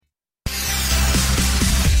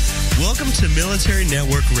Welcome to Military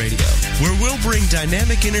Network Radio, where we'll bring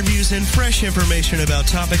dynamic interviews and fresh information about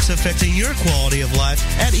topics affecting your quality of life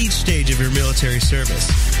at each stage of your military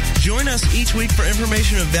service. Join us each week for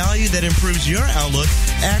information of value that improves your outlook,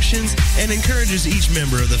 actions, and encourages each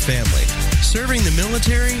member of the family. Serving the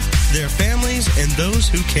military, their families, and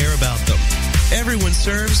those who care about them. Everyone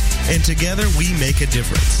serves, and together we make a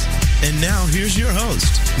difference. And now, here's your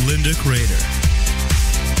host, Linda Crater.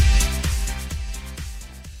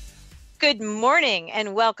 Good morning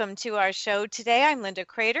and welcome to our show today. I'm Linda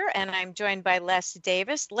Crater and I'm joined by Les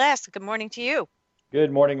Davis. Les, good morning to you.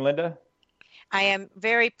 Good morning, Linda. I am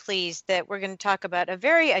very pleased that we're going to talk about a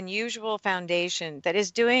very unusual foundation that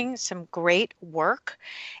is doing some great work.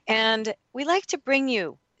 And we like to bring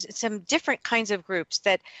you some different kinds of groups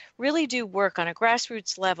that really do work on a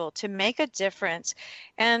grassroots level to make a difference.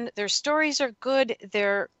 And their stories are good.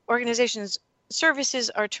 Their organization's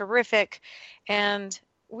services are terrific. And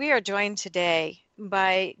we are joined today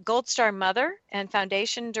by Gold Star Mother and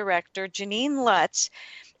Foundation Director Janine Lutz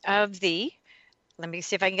of the, let me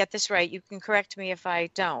see if I can get this right, you can correct me if I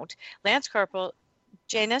don't, Lance Corporal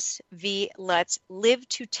Janus V. Lutz Live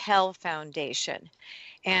to Tell Foundation.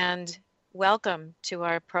 And welcome to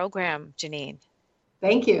our program, Janine.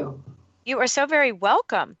 Thank you. You are so very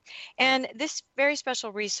welcome. And this very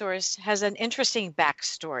special resource has an interesting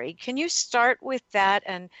backstory. Can you start with that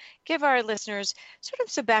and give our listeners sort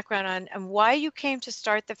of some background on why you came to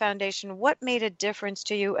start the foundation, what made a difference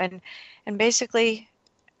to you, and basically,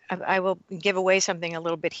 I will give away something a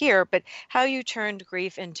little bit here, but how you turned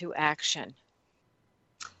grief into action?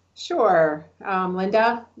 Sure,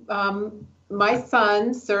 Linda. My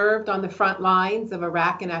son served on the front lines of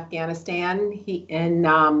Iraq and Afghanistan in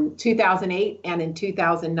 2008 and in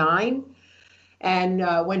 2009.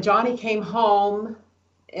 And when Johnny came home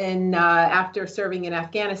after serving in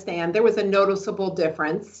Afghanistan, there was a noticeable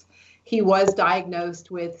difference. He was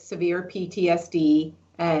diagnosed with severe PTSD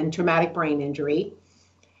and traumatic brain injury.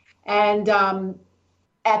 And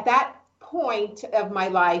at that point of my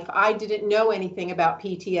life, I didn't know anything about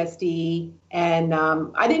PTSD, and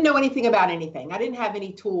I didn't know anything about anything. I didn't have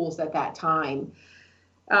any tools at that time.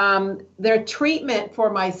 Their treatment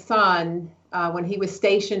for my son, when he was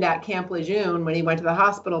stationed at Camp Lejeune, when he went to the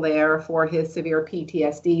hospital there for his severe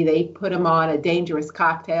PTSD, they put him on a dangerous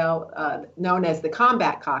cocktail known as the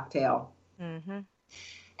combat cocktail. Mm-hmm.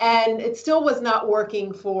 And it still was not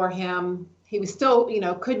working for him. He was still,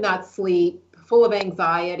 could not sleep, full of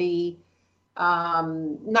anxiety,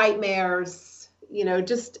 nightmares,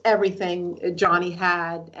 just everything Johnny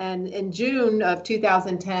had. And in June of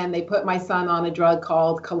 2010, they put my son on a drug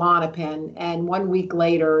called Klonopin. And 1 week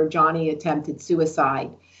later, Johnny attempted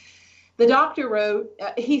suicide. The doctor wrote,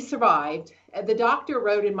 he survived. The doctor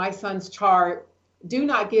wrote in my son's chart, "Do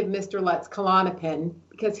not give Mr. Lutz Klonopin,"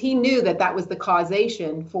 because he knew that was the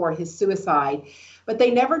causation for his suicide. But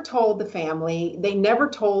they never told the family, they never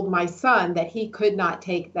told my son that he could not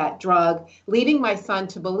take that drug, leading my son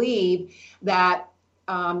to believe that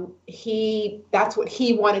that's what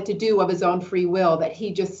he wanted to do of his own free will, that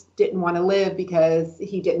he just didn't want to live because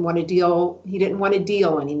he didn't want to deal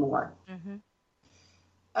anymore. Mm-hmm.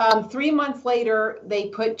 3 months later, they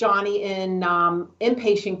put Johnny in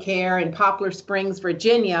inpatient care in Poplar Springs,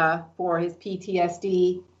 Virginia for his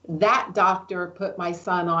PTSD. That doctor put my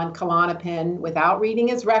son on Klonopin without reading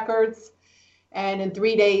his records. And in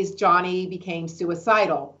 3 days, Johnny became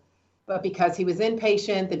suicidal. But because he was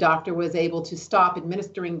inpatient, the doctor was able to stop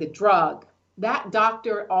administering the drug. That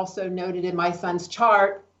doctor also noted in my son's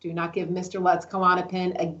chart, "Do not give Mr. Lutz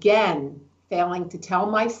Klonopin," again, failing to tell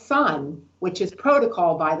my son, which is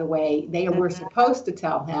protocol, by the way, they were supposed to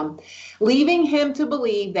tell him, leaving him to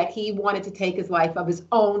believe that he wanted to take his life of his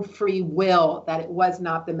own free will, that it was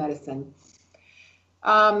not the medicine.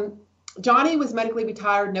 Johnny was medically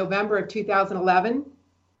retired November of 2011.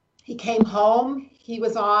 He came home. He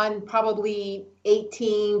was on probably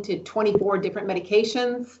 18 to 24 different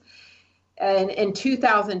medications. And in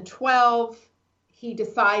 2012, he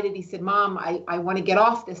decided, he said, "Mom, I want to get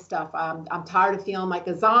off this stuff. I'm tired of feeling like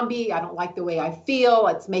a zombie. I don't like the way I feel.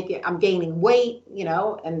 I'm gaining weight,"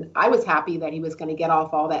 and I was happy that he was going to get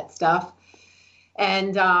off all that stuff.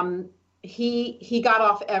 And he got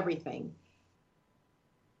off everything.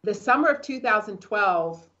 The summer of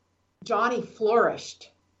 2012, Johnny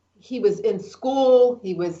flourished. He was in school.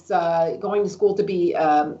 He was going to school to be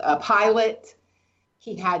a pilot.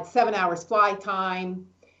 He had 7 hours fly time.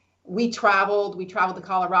 We traveled to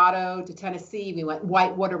Colorado, to Tennessee. We went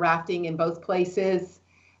whitewater rafting in both places.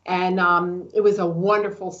 And it was a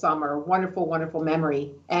wonderful summer, wonderful, wonderful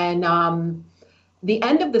memory. And the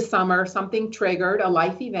end of the summer, something triggered, a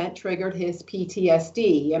life event triggered his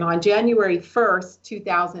PTSD. And on January 1st,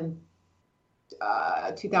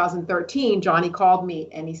 2013, Johnny called me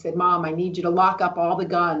and he said, Mom, I need you to lock up all the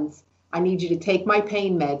guns. I need you to take my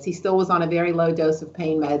pain meds. He still was on a very low dose of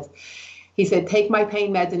pain meds. He said, take my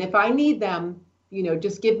pain meds. And if I need them,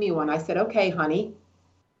 just give me one. I said, okay, honey.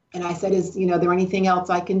 And I said, is, there anything else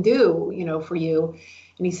I can do, for you?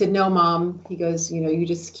 And he said, no, Mom. He goes, you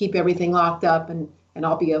just keep everything locked up and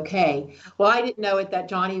I'll be okay. Well, I didn't know it that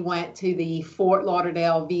Johnny went to the Fort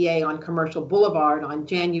Lauderdale VA on Commercial Boulevard on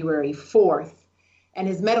January 4th. And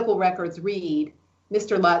his medical records read,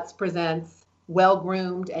 Mr. Lutz presents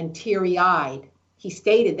well-groomed and teary-eyed. He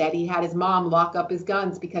stated that he had his mom lock up his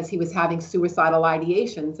guns because he was having suicidal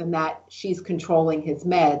ideations and that she's controlling his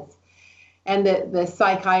meds. And the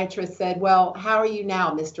psychiatrist said, well, how are you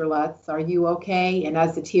now, Mr. Lutz? Are you okay? And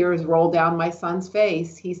as the tears rolled down my son's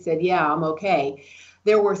face, he said, yeah, I'm okay.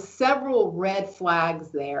 There were several red flags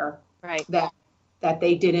there, right, that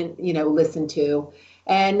they didn't, listen to.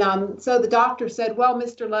 And so the doctor said, well,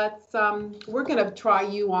 Mr. Lutz, we're going to try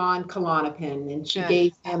you on Klonopin. And she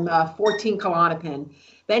gave him 14 Klonopin.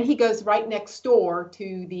 Then he goes right next door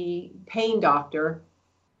to the pain doctor,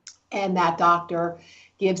 and that doctor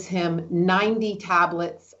gives him 90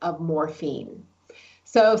 tablets of morphine.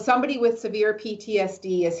 So somebody with severe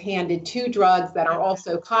PTSD is handed two drugs that are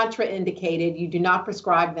also contraindicated. You do not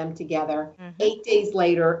prescribe them together. 8 days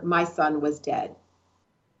later, my son was dead.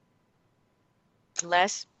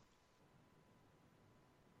 Les?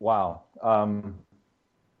 Wow. I'd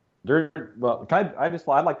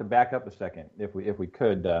like to back up a second, if we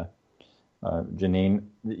could, Janine.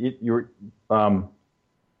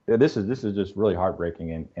 This is just really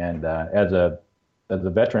heartbreaking, and as a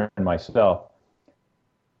veteran myself,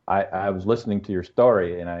 I was listening to your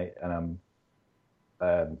story, and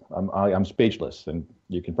I'm speechless, and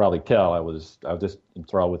you can probably tell I was just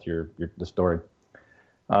enthralled with the story.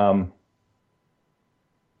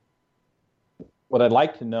 What I'd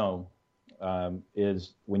like to know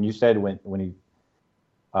is when you said when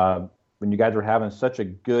you guys were having such a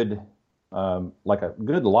good like a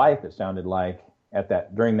good life, it sounded like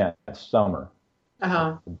during that summer.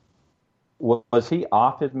 Was he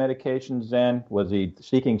off his medications then? Was he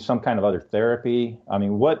seeking some kind of other therapy? I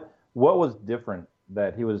mean, what was different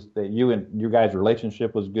that you and your guys'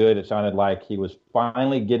 relationship was good? It sounded like he was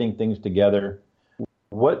finally getting things together.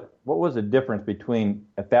 What was the difference between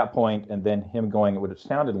at that point and then him going, what it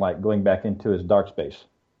sounded like, going back into his dark space?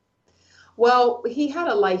 Well, he had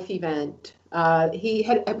a life event.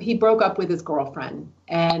 He broke up with his girlfriend,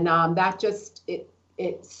 and that just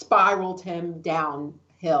it spiraled him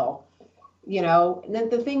downhill. And then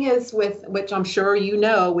the thing is with, which I'm sure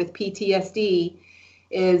with PTSD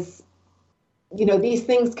is, these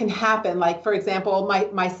things can happen. Like, for example,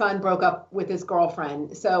 my son broke up with his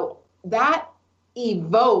girlfriend. So that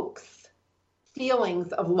evokes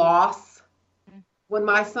feelings of loss. When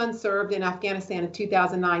my son served in Afghanistan in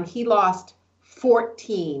 2009, he lost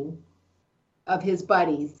 14 of his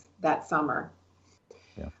buddies that summer.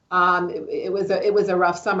 Yeah. It was a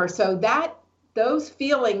rough summer. So those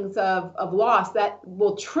feelings of loss that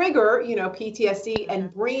will trigger, PTSD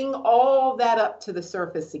and bring all that up to the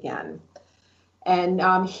surface again.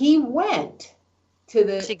 And he went to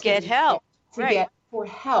get help, get for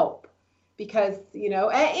help. Because,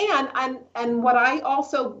 and what I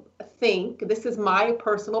also think, this is my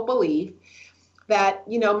personal belief, that,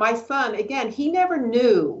 my son, again, he never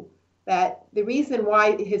knew that the reason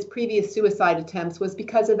why his previous suicide attempts was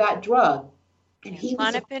because of that drug. And he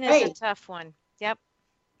was afraid. Klonopin is a tough one. Yep.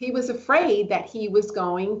 He was afraid that he was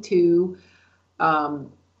going to,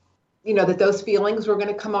 that those feelings were going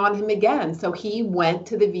to come on him again. So he went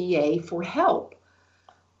to the VA for help.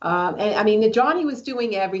 Johnny was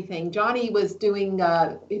doing everything. Johnny was doing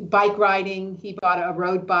bike riding. He bought a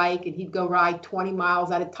road bike and he'd go ride 20 miles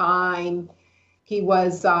at a time. He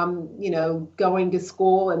was, going to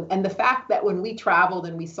school. And the fact that when we traveled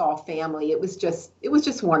and we saw family, it was just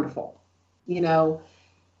wonderful. It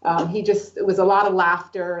was a lot of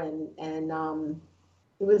laughter and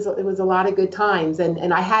it was a lot of good times.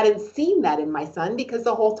 And I hadn't seen that in my son because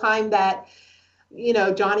the whole time that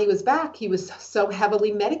Johnny was back, he was so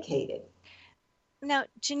heavily medicated. Now,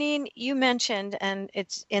 Janine, you mentioned, and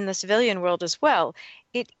it's in the civilian world as well,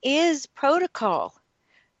 it is protocol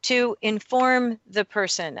to inform the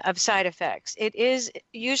person of side effects. It is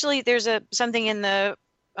usually there's something in the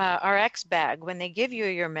RX bag when they give you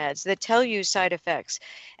your meds that tell you side effects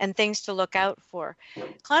and things to look out for.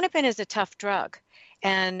 Klonopin is a tough drug,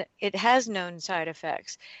 and it has known side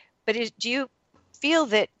effects. But do you feel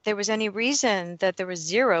that there was any reason that there was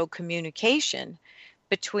zero communication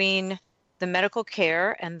between the medical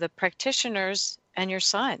care and the practitioners and your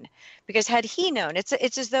son. Because had he known,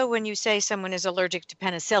 it's as though when you say someone is allergic to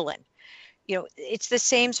penicillin, it's the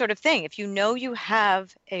same sort of thing. If you know you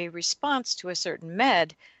have a response to a certain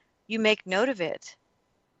med, you make note of it.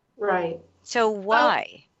 Right. So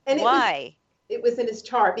why? Why? It was in his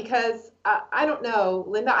chart because I don't know,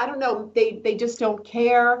 Linda. I don't know. They just don't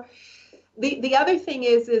care. The other thing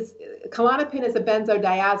is Klonopin is a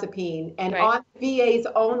benzodiazepine, and on VA's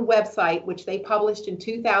own website, which they published in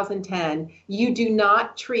 2010, you do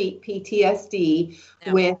not treat PTSD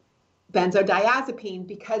with benzodiazepine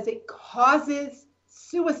because it causes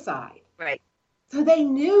suicide. Right. So they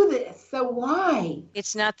knew this. So why?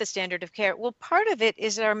 It's not the standard of care. Well, part of it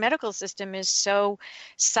is our medical system is so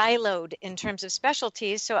siloed in terms of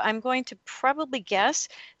specialties. So I'm going to probably guess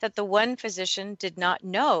that the one physician did not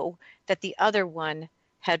know that the other one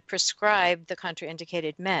had prescribed the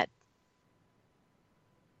contraindicated med.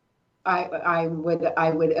 I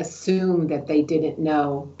would assume that they didn't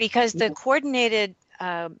know. Because the coordinated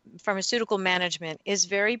pharmaceutical management is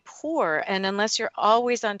very poor, and unless you're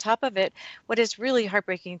always on top of it, what is really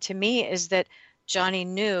heartbreaking to me is that Johnny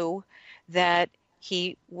knew that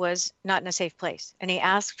he was not in a safe place, and he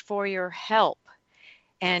asked for your help,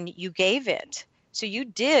 and you gave it. So you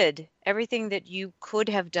did everything that you could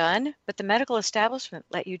have done, but the medical establishment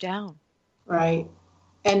let you down. Right.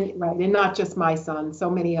 And not just my son, so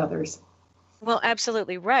many others. Well,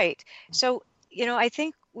 absolutely right. So, I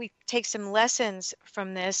think we take some lessons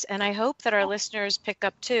from this, and I hope that our listeners pick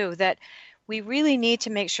up too, that we really need to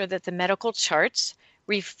make sure that the medical charts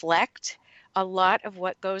reflect a lot of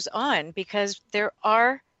what goes on, because there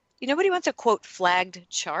are, nobody wants a quote flagged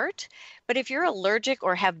chart, but if you're allergic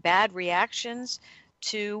or have bad reactions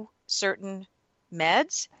to certain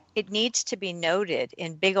meds, it needs to be noted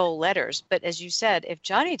in big old letters. But as you said, if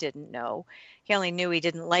Johnny didn't know, he only knew he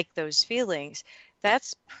didn't like those feelings.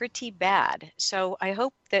 That's pretty bad. So I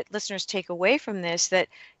hope that listeners take away from this that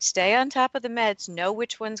stay on top of the meds, know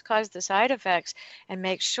which ones cause the side effects, and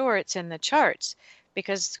make sure it's in the charts,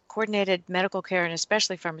 because coordinated medical care and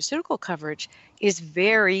especially pharmaceutical coverage is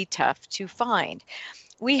very tough to find.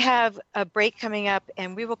 We have a break coming up,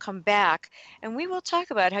 and we will come back and we will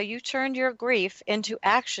talk about how you turned your grief into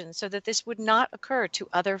action so that this would not occur to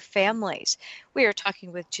other families. We are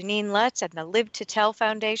talking with Janine Lutz at the Live to Tell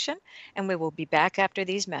Foundation, and we will be back after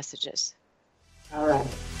these messages. All right.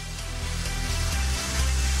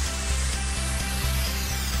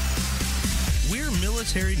 We're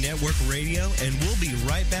Military Network Radio, and we'll be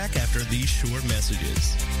right back after these short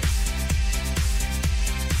messages.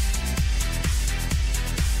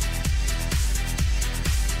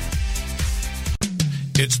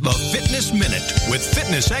 It's the Fitness Minute with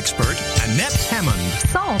fitness expert Annette Hammond.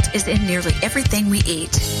 Salt is in nearly everything we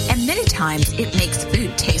eat, and many times it makes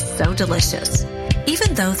food taste so delicious.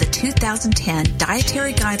 Even though the 2010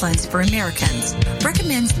 Dietary Guidelines for Americans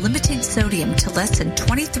recommends limiting sodium to less than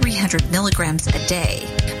 2,300 milligrams a day,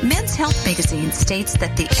 Men's Health magazine states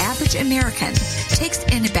that the average American takes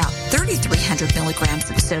in about 3,300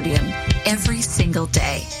 milligrams of sodium every single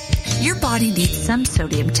day. Your body needs some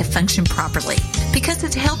sodium to function properly because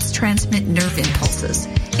it helps transmit nerve impulses.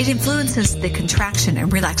 It influences the contraction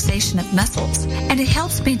and relaxation of muscles, and it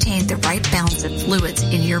helps maintain the right balance of fluids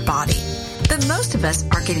in your body. But most of us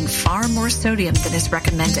are getting far more sodium than is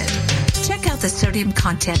recommended. Check out the sodium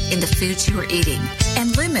content in the foods you are eating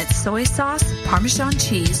and limit soy sauce, Parmesan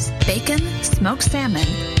cheese, bacon, smoked salmon,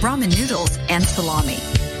 ramen noodles, and salami.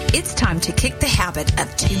 It's time to kick the habit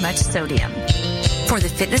of too much sodium. For the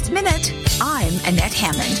Fitness Minute, I'm Annette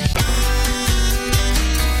Hammond.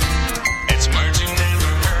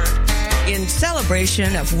 In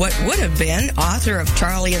celebration of what would have been author of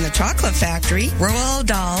Charlie and the Chocolate Factory, Roald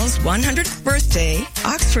Dahl's 100th birthday,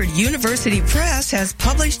 Oxford University Press has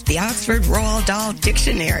published the Oxford Roald Dahl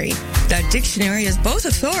Dictionary. The dictionary is both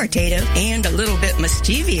authoritative and a little bit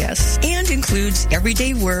mischievous, and includes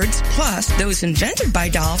everyday words plus those invented by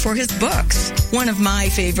Dahl for his books. One of my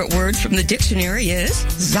favorite words from the dictionary is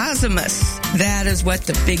Zosimus. That is what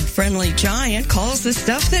the big friendly giant calls the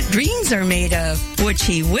stuff that dreams are made of, which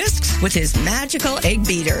he whisks with his magical egg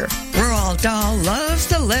beater. Roald Dahl loves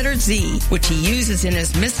the letter Z, which he uses in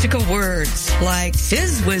his mystical words, like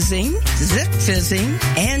fizz-whizzing, zip-fizzing,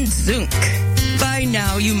 and zunk. By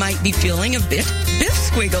now, you might be feeling a bit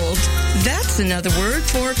biff-squiggled. That's another word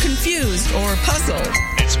for confused or puzzled.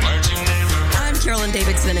 I'm Carolyn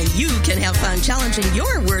Davidson, and you can have fun challenging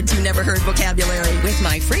your words you never heard vocabulary with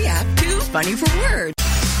my free app, Too Funny for Words.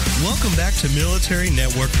 Welcome back to Military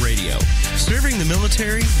Network Radio, serving the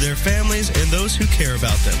military, their families, and those who care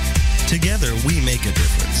about them. Together, we make a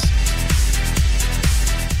difference.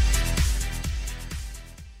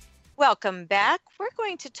 Welcome back. We're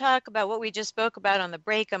going to talk about what we just spoke about on the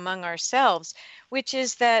break among ourselves, which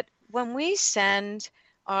is that when we send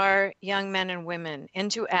our young men and women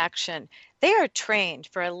into action, they are trained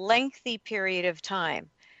for a lengthy period of time.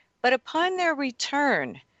 But upon their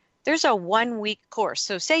return, there's a 1-week course.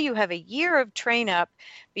 So say you have a year of train up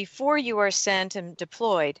before you are sent and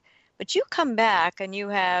deployed, but you come back and you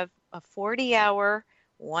have a 40-hour,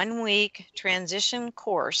 1-week transition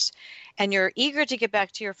course, and you're eager to get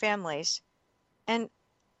back to your families. And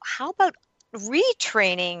how about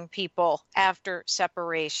retraining people after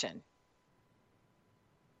separation?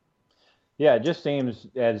 Yeah, it just seems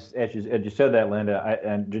as you said that, Linda,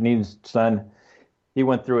 and Janine's son, he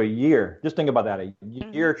went through a year. Just think about that, a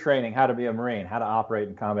year training how to be a Marine, how to operate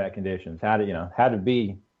in combat conditions, how to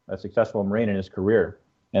be a successful Marine in his career.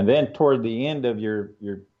 And then toward the end of your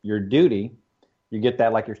duty, you get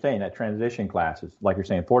that, like you're saying, that transition classes, like you're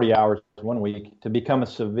saying, 40 hours, 1 week to become a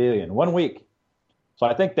civilian, 1 week. So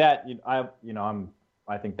I think that I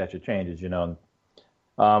think that should change, as you know.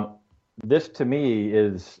 This to me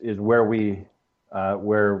is where we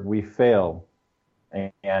fail,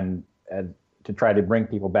 and to try to bring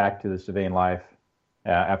people back to the civilian life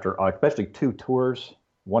after especially 2 tours,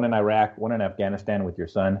 one in Iraq, one in Afghanistan with your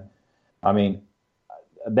son. I mean,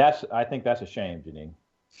 I think that's a shame, Janine.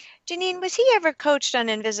 Janine, was he ever coached on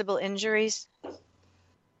invisible injuries?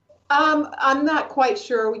 I'm not quite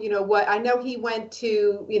sure, what. I know he went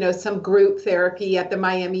to, some group therapy at the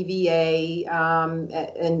Miami VA.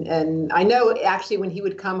 And I know actually when he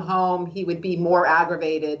would come home, he would be more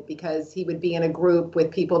aggravated because he would be in a group with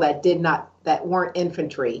people that weren't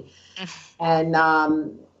infantry. And,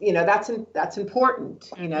 that's important,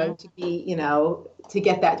 to be, to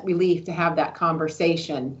get that relief, to have that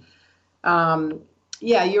conversation.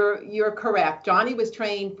 Yeah, you're correct. Johnny was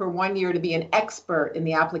trained for 1 year to be an expert in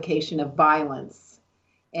the application of violence.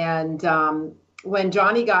 And when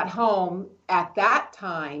Johnny got home at that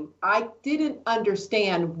time, I didn't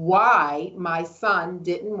understand why my son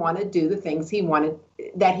didn't want to do the things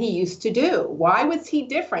that he used to do. Why was he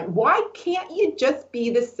different? Why can't you just be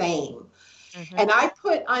the same? Mm-hmm. And I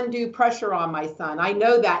put undue pressure on my son. I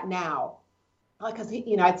know that now. Because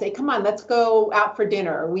I'd say, come on, let's go out for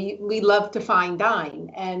dinner. We love to fine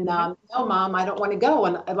dine. And no, Mom, I don't want to go.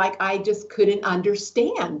 And I just couldn't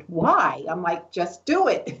understand why. I'm like, just do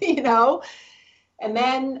it, And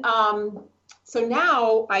then, so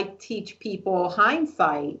now I teach people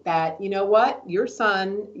hindsight that, what, your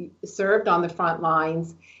son served on the front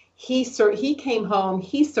lines. He came home,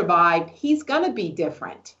 he survived. He's going to be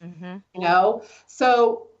different,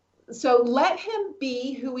 So let him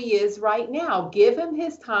be who he is right now. Give him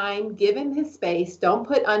his time, give him his space. Don't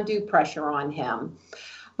put undue pressure on him.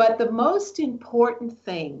 But the most important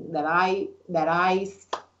thing that I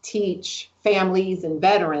teach families and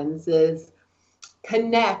veterans is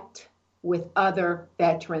connect with other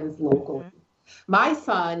veterans locally. Mm-hmm. My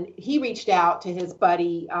son, he reached out to his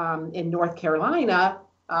buddy in North Carolina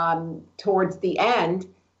towards the end.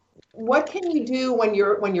 What can you do when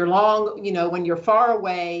you're long, when you're far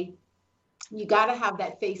away? You got to have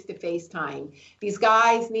that face-to-face time. These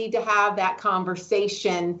guys need to have that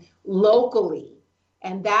conversation locally.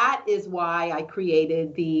 And that is why I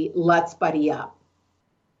created the Lutz Buddy Up.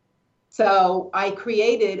 So I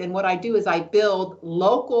created, and what I do is I build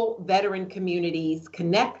local veteran communities,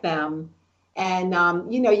 connect them, and,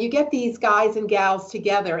 you get these guys and gals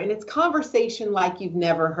together, and it's conversation like you've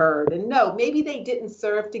never heard. And no, maybe they didn't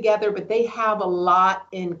serve together, but they have a lot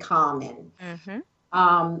in common. Mm-hmm.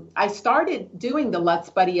 I started doing the Lutz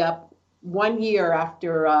Buddy Up 1 year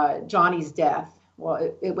after Johnny's death.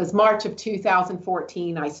 Well, it was March of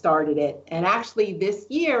 2014 I started it. And actually this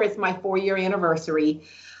year is my 4-year anniversary.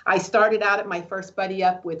 I started out at my first Buddy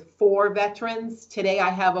Up with 4 veterans. Today I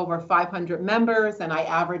have over 500 members, and I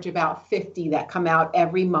average about 50 that come out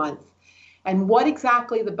every month. And what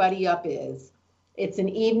exactly the Buddy Up is, it's an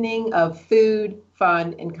evening of food,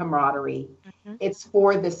 fun, and camaraderie. Mm-hmm. It's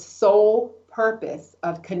for the sole purpose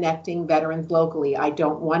of connecting veterans locally. I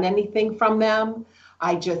don't want anything from them.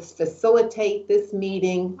 I just facilitate this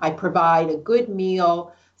meeting. I provide a good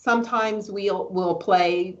meal. Sometimes we'll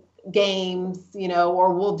play games,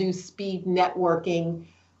 or we'll do speed networking.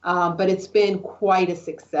 But it's been quite a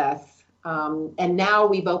success. And now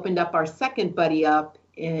we've opened up our second Buddy Up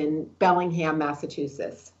in Bellingham,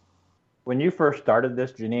 Massachusetts. When you first started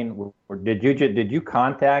this, Janine, did you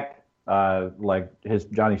contact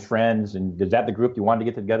Johnny's friends, and is that the group you wanted to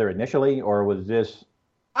get together initially, or was this?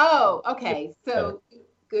 Oh, okay. So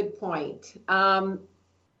good point.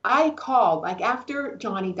 I called after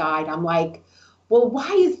Johnny died. I'm like, well,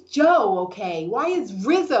 why is Joe okay? Why is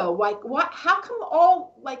Rizzo? Like, what? How come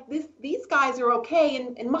all like these guys are okay,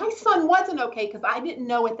 and my son wasn't okay? Because I didn't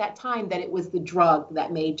know at that time that it was the drug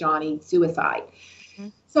that made Johnny suicide. Mm-hmm.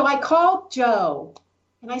 So I called Joe,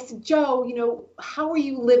 and I said, Joe, how are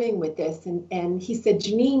you living with this? And he said,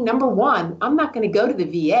 Janine, number one, I'm not going to go to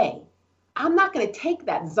the VA. I'm not going to take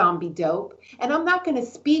that zombie dope, and I'm not going to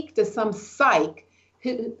speak to some psych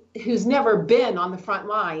who's never been on the front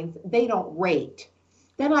lines. They don't rate.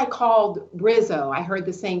 Then I called Rizzo. I heard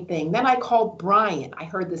the same thing. Then I called Brian. I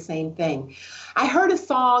heard the same thing. I heard a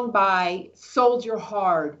song by Soldier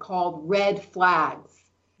Hard called Red Flags.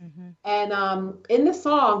 Mm-hmm. And in the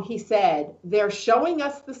song, he said, they're showing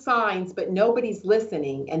us the signs, but nobody's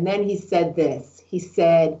listening. And then he said this. He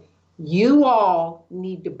said, you all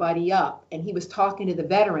need to buddy up. And he was talking to the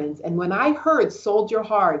veterans. And when I heard Soldier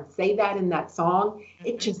Hard say that in that song,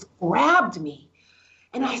 it just grabbed me.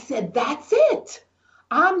 And I said, that's it.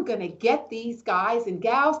 I'm going to get these guys and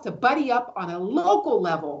gals to buddy up on a local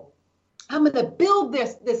level. I'm going to build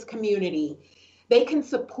this community. They can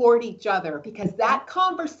support each other, because that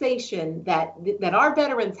conversation that our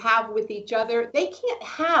veterans have with each other, they can't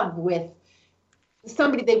have with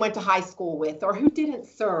somebody they went to high school with or who didn't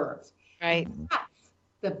serve. Right. That's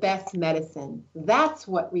the best medicine. That's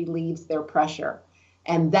what relieves their pressure.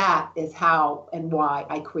 And that is how and why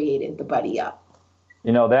I created the Buddy Up.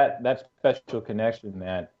 That special connection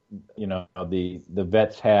that, the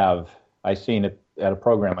vets have, I seen it at a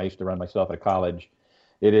program I used to run myself at college.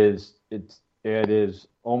 It is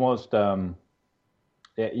almost,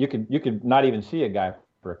 you could not even see a guy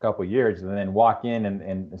for a couple of years, and then walk in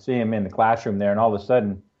and see him in the classroom there, and all of a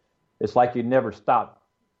sudden, it's like you never stopped.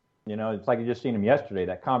 It's like you just seen him yesterday.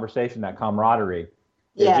 That conversation, that camaraderie,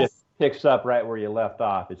 yes. It just picks up right where you left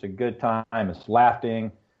off. It's a good time. It's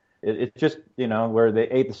laughing. It's just, where they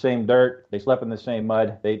ate the same dirt, they slept in the same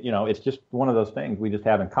mud. It's just one of those things we just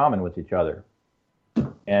have in common with each other.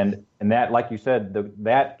 And that, like you said,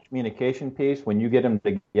 that communication piece, when you get them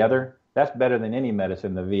together, that's better than any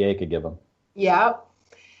medicine the VA could give them. Yeah.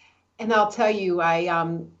 And I'll tell you,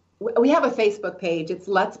 we have a Facebook page. It's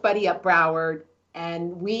Let's Buddy Up Broward.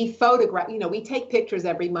 And we photograph, we take pictures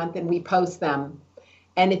every month and we post them.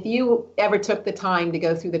 And if you ever took the time to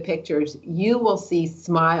go through the pictures, you will see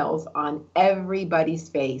smiles on everybody's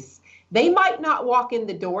face. They might not walk in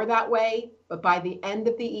the door that way, but by the end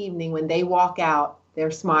of the evening, when they walk out,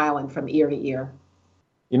 they're smiling from ear to ear.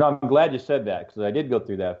 I'm glad you said that, because I did go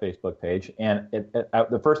through that Facebook page, and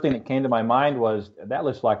the first thing that came to my mind was that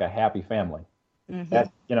looks like a happy family.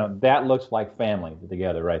 Mm-hmm. That looks like family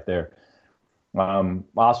together right there.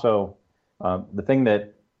 Also, the thing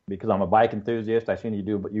that, because I'm a bike enthusiast, I've seen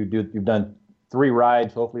you've done 3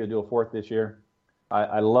 rides. Hopefully you'll do a 4th this year.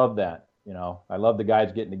 I love that. I love the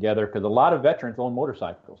guys getting together, because a lot of veterans own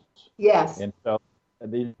motorcycles. Yes. And so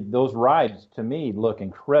those rides to me look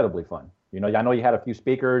incredibly fun. I know you had a few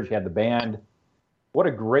speakers, you had the band. What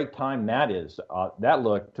a great time that is. That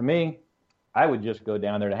look, to me, I would just go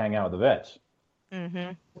down there to hang out with the vets.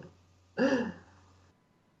 Mm-hmm.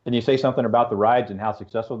 Can you say something about the rides and how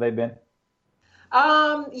successful they've been?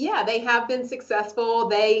 Yeah, they have been successful.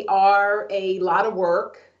 They are a lot of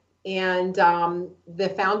work. And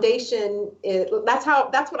the foundation, that's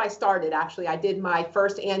what I started, actually. I did my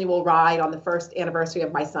first annual ride on the first anniversary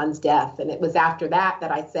of my son's death. And it was after that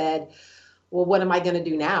I said, well, what am I going to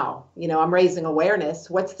do now? I'm raising awareness.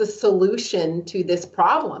 What's the solution to this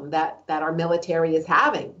problem that our military is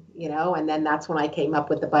having? And then that's when I came up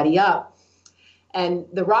with the Buddy Up. And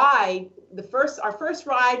the ride, our first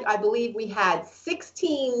ride, I believe we had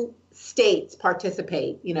 16 states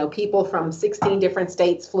participate. People from 16 different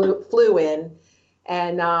states flew in.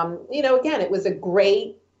 And, again, it was a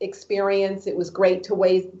great experience. It was great to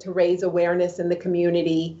raise awareness in the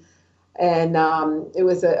community. And it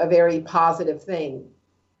was a very positive thing.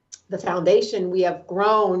 The foundation, we have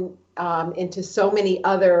grown into so many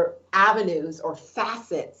other avenues or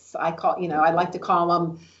facets. I like to call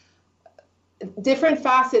them different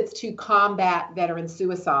facets to combat veteran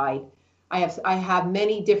suicide. I have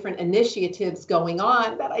many different initiatives going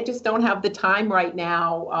on that I just don't have the time right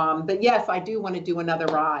now. But yes, I do want to do another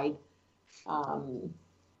ride.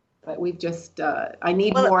 But we've just, I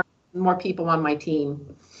need more people on my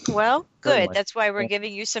team. Well, good. That's why we're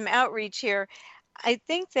giving you some outreach here. I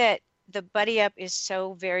think that the Buddy Up is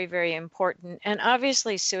so very, very important. And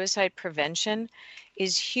obviously suicide prevention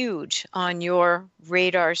is huge on your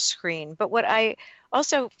radar screen. But what I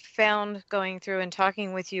also found going through and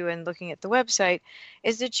talking with you and looking at the website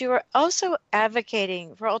is that you are also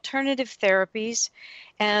advocating for alternative therapies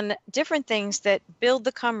and different things that build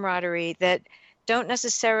the camaraderie, that don't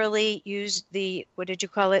necessarily use the, what did you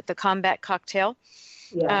call it, the combat cocktail.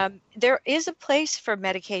 Yeah. There is a place for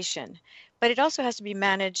medication, but it also has to be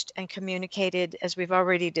managed and communicated, as we've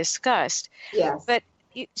already discussed. Yes. But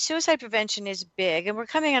suicide prevention is big, and we're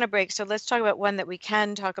coming on a break, so let's talk about one that we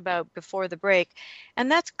can talk about before the break,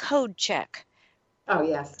 and that's code check. Oh,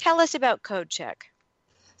 yes. Tell us about code check.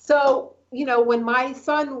 So, when my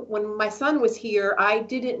son was here, I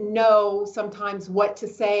didn't know sometimes what to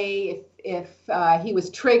say if he was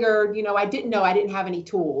triggered. I didn't know. I didn't have any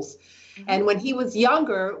tools. Mm-hmm. And when he was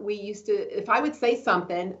younger, we used to, if I would say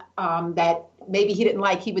something that maybe he didn't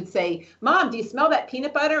like, he would say, "Mom, do you smell that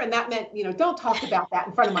peanut butter?" And that meant, don't talk about that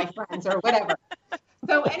in front of my friends or whatever.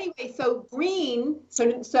 So anyway, so green,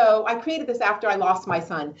 so I created this after I lost my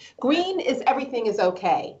son. Green is everything is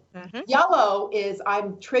okay. Mm-hmm. Yellow is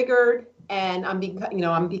I'm triggered and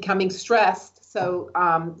I'm becoming stressed. So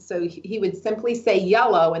he would simply say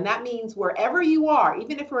yellow, and that means wherever you are,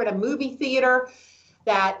 even if we're at a movie theater,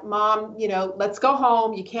 that Mom, let's go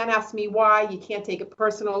home. You can't ask me why. You can't take it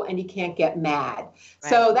personal, and you can't get mad. Right.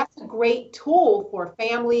 So that's a great tool for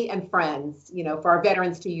family and friends, for our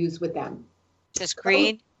veterans to use with them. Just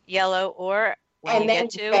green, yellow, or when you get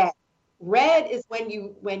to red. Red is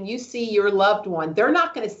when you see your loved one. They're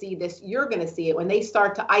not going to see this. You're going to see it when they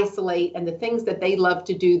start to isolate, and the things that they love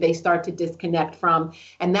to do, they start to disconnect from.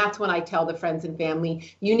 And that's when I tell the friends and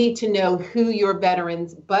family, you need to know who your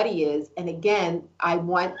veteran's buddy is. And again, I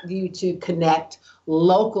want you to connect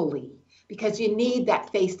locally, because you need that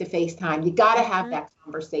face-to-face time. You got to have that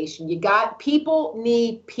conversation. People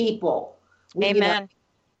need people. Amen.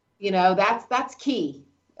 That's key.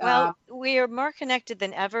 Well, we are more connected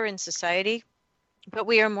than ever in society, but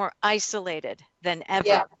we are more isolated than ever.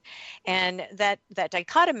 Yeah. And that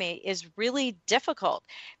dichotomy is really difficult,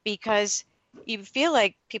 because you feel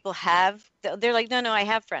like people they're like, no, I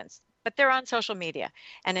have friends, but they're on social media.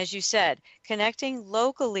 And as you said, connecting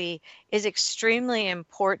locally is extremely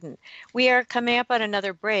important. We are coming up on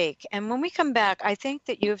another break. And when we come back, I think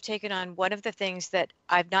that you have taken on one of the things that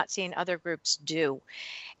I've not seen other groups do.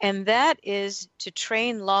 And that is to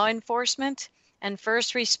train law enforcement and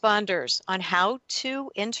first responders on how to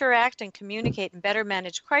interact and communicate and better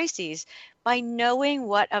manage crises by knowing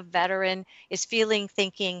what a veteran is feeling,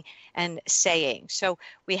 thinking, and saying. So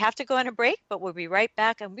we have to go on a break, but we'll be right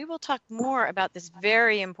back, and we will talk more about this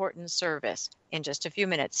very important service in just a few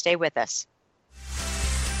minutes. Stay with us.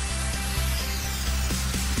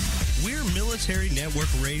 We're Military Network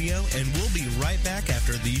Radio, and we'll be right back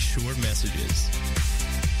after these short messages.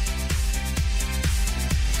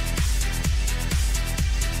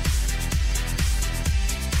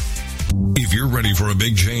 If you're ready for a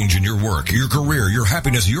big change in your work, your career, your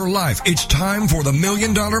happiness, your life, it's time for the $1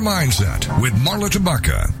 Million Mindset with Marla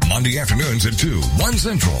Tabaka. Monday afternoons at 2, 1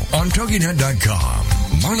 Central on TogiNet.com.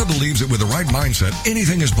 Marla believes that with the right mindset,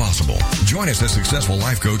 anything is possible. Join us as successful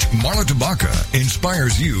life coach Marla Tabaka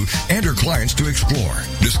inspires you and her clients to explore,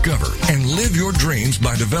 discover, and live your dreams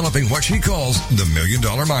by developing what she calls the $1 Million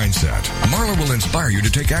Mindset. Marla will inspire you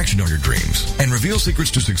to take action on your dreams and reveal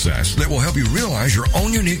secrets to success that will help you realize your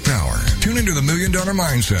own unique power. Tune into the $1 Million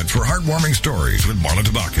Mindset for heartwarming stories with Marla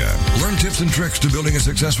Tabaka. Learn tips and tricks to building a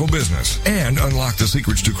successful business and unlock the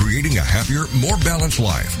secrets to creating a happier, more balanced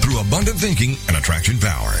life through abundant thinking and attraction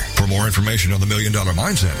power. For more information on the $1 Million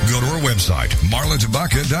Mindset, go to our website,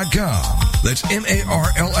 marlatabaka.com. That's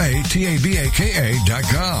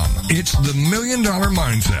MarlaTabaka.com. It's the $1 Million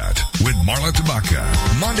Mindset with Marla Tabaka.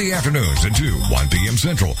 Monday afternoons at 2, 1 p.m.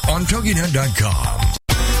 Central on TogiNet.com.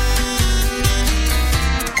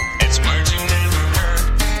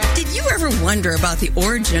 Ever wonder about the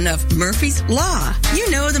origin of Murphy's Law?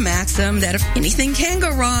 You know the maxim that if anything can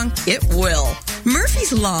go wrong, it will.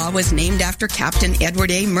 Murphy's Law was named after Captain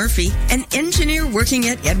Edward A. Murphy, an engineer working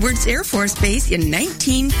at Edwards Air Force Base in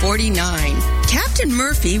 1949. Captain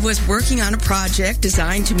Murphy was working on a project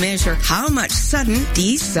designed to measure how much sudden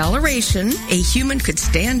deceleration a human could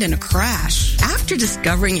stand in a crash. After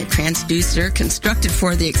discovering a transducer constructed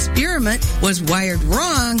for the experiment was wired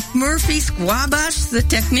wrong, Murphy squabashed the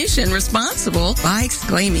technician responsible by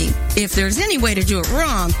exclaiming, "If there's any way to do it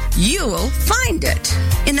wrong, you'll find it."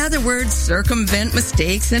 In other words, circumvent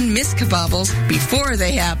mistakes and miskabobbles before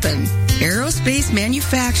they happen. Aerospace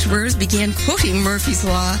manufacturers began quoting Murphy's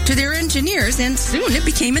Law to their engineers, and soon it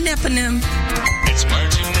became an eponym.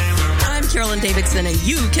 I'm Carolyn Davidson, and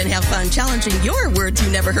you can have fun challenging your words you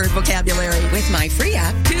never heard vocabulary with my free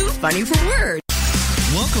app, Too Funny for Words.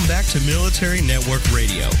 Welcome back to Military Network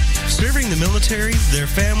Radio, serving the military, their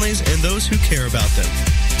families, and those who care about them.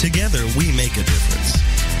 Together, we make a difference.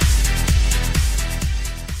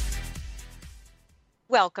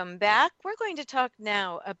 Welcome back. We're going to talk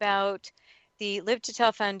now about the Live to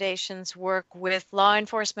Tell Foundation's work with law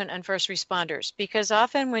enforcement and first responders, because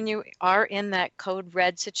often when you are in that code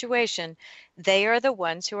red situation, they are the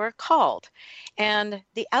ones who are called. And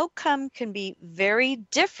the outcome can be very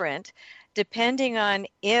different depending on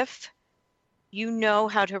if you know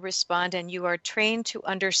how to respond and you are trained to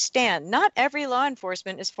understand. Not every law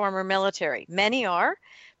enforcement is former military. Many are,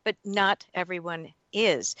 but not everyone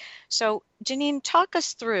is. So, Janine, talk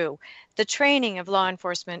us through the training of law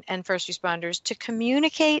enforcement and first responders to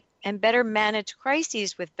communicate and better manage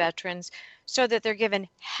crises with veterans so that they're given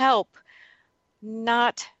help,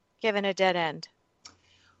 not given a dead end.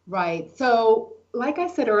 Right. So, like I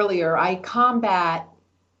said earlier, I combat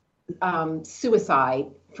suicide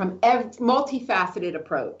from multifaceted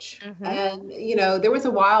approach. Mm-hmm. And, you know, there was a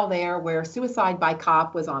while there where suicide by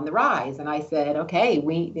cop was on the rise. And I said, okay,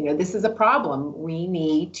 this is a problem. We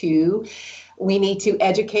need to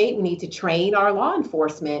educate, we need to train our law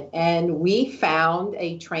enforcement. And we found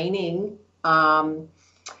a training,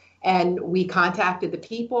 and we contacted the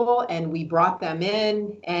people and we brought them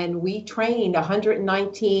in and we trained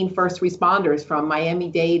 119 first responders from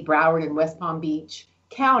Miami-Dade, Broward, and West Palm Beach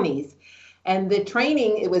counties. And the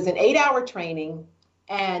training, it was an 8-hour training,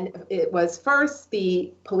 and it was first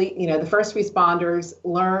the police, the first responders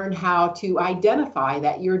learn how to identify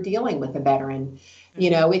that you're dealing with a veteran.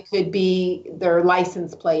 It could be their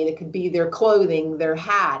license plate, it could be their clothing, their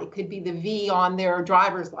hat, it could be the V on their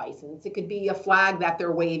driver's license, it could be a flag that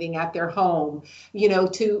they're waving at their home,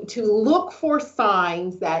 to look for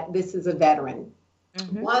signs that this is a veteran.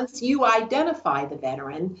 Mm-hmm. Once you identify the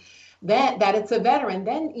veteran, that it's a veteran,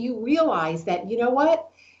 then you realize that, you know what,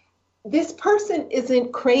 this person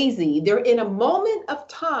isn't crazy. They're in a moment of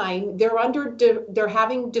time, they're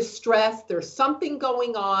having distress, there's something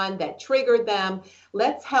going on that triggered them.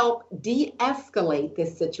 Let's help de-escalate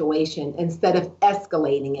this situation instead of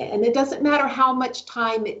escalating it. And it doesn't matter how much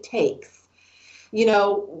time it takes.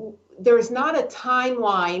 There's not a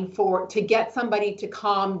timeline to get somebody to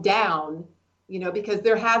calm down, because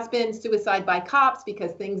there has been suicide by cops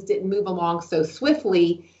because things didn't move along so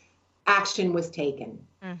swiftly, action was taken.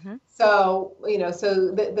 Mm-hmm. So,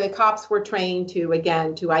 so the cops were trained to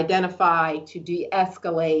identify, to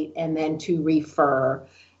de-escalate, and then to refer.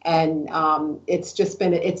 And it's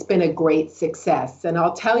been a great success. And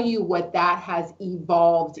I'll tell you what that has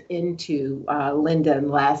evolved into, Linda and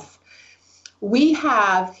Les. We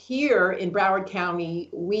have here in Broward County,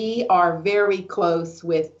 we are very close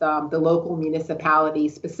with the local municipality,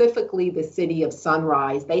 specifically the city of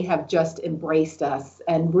Sunrise. They have just embraced us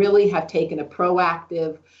and really have taken a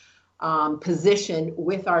proactive position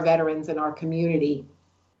with our veterans in our community.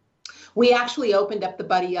 We actually opened up the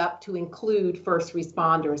Buddy Up to include first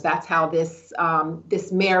responders. That's how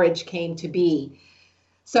this marriage came to be.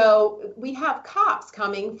 So we have cops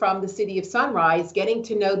coming from the city of Sunrise, getting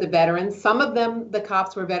to know the veterans. Some of them, the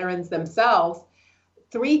cops were veterans themselves.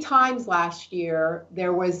 3 times last year,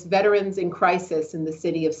 there was veterans in crisis in the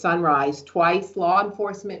city of Sunrise. Twice law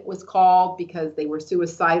enforcement was called because they were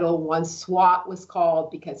suicidal. Once SWAT was called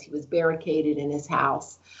because he was barricaded in his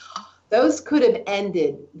house. Those could have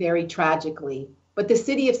ended very tragically, but the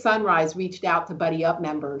city of Sunrise reached out to Buddy Up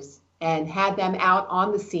members and had them out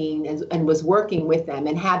on the scene and was working with them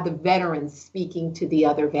and had the veterans speaking to the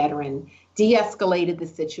other veteran, de-escalated the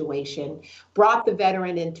situation, brought the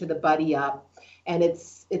veteran into the Buddy Up, and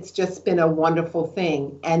it's just been a wonderful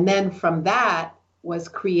thing. And then from that was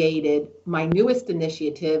created my newest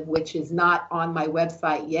initiative, which is not on my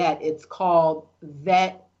website yet. It's called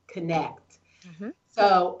Vet Connect. Mm-hmm.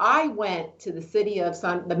 So I went to the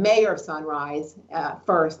the mayor of Sunrise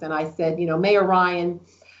first, and I said, Mayor Ryan,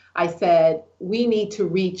 I said, we need to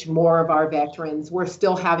reach more of our veterans. We're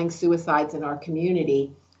still having suicides in our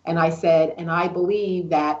community. And I said, and I believe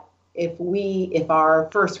that if our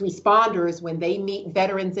first responders, when they meet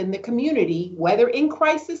veterans in the community, whether in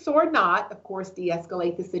crisis or not, of course,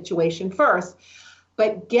 de-escalate the situation first,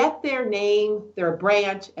 but get their name, their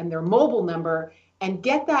branch, and their mobile number, and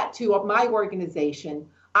get that to my organization,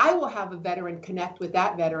 I will have a veteran connect with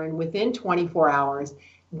that veteran within 24 hours.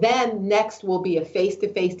 Then next will be a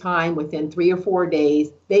face-to-face time within 3 or 4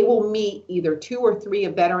 days. They will meet either 2 or 3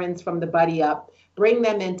 of veterans from the Buddy Up, bring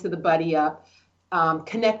them into the Buddy Up,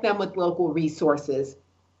 connect them with local resources.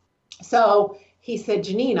 So he said,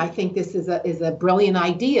 Janine, I think this is a brilliant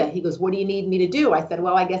idea. He goes, what do you need me to do? I said,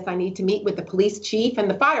 well, I guess I need to meet with the police chief and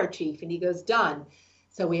the fire chief. And he goes, done.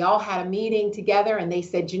 So we all had a meeting together and they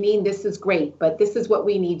said, Janine, this is great, but this is what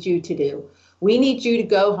we need you to do. We need you to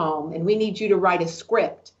go home and we need you to write a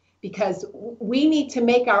script because we need to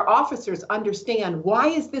make our officers understand why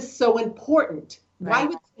is this so important? Why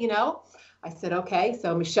would, I said, okay.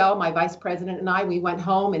 So Michelle, my vice president, and I, we went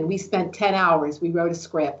home and we spent 10 hours. We wrote a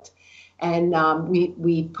script and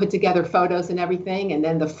we put together photos and everything. And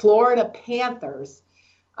then the Florida Panthers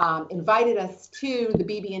invited us to the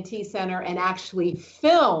BB&T Center and actually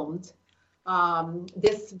filmed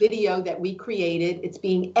this video that we created. It's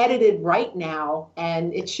being edited right now,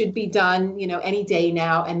 and it should be done, any day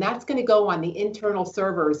now. And that's going to go on the internal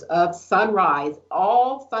servers of Sunrise,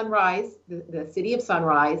 the city of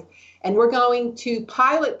Sunrise. And we're going to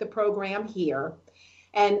pilot the program here.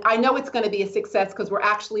 And I know it's going to be a success because we're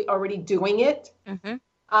actually already doing it. Mm-hmm.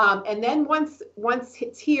 And then once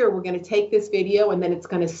it's here, we're going to take this video and then it's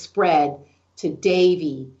going to spread to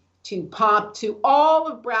Davie, to all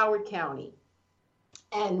of Broward County.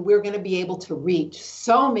 And we're going to be able to reach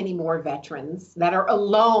so many more veterans that are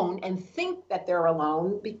alone and think that they're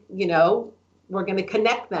alone. We're going to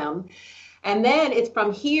connect them. And then it's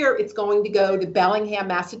from here, it's going to go to Bellingham,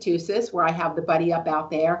 Massachusetts, where I have the Buddy Up out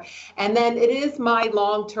there. And then it is my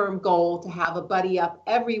long-term goal to have a Buddy Up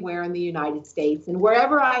everywhere in the United States. And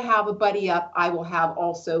wherever I have a Buddy Up, I will have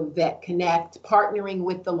also Vet Connect, partnering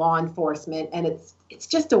with the law enforcement. And it's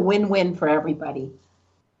just a win-win for everybody.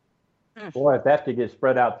 Boy, if that could get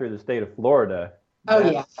spread out through the state of Florida,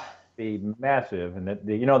 that'd be massive. And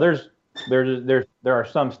there are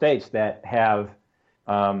some states that have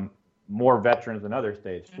more veterans than other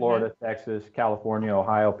states. Mm-hmm. Florida, Texas, California,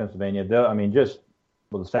 Ohio, Pennsylvania. Just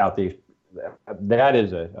the Southeast. That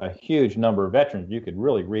is a huge number of veterans you could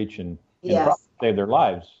really reach and probably save their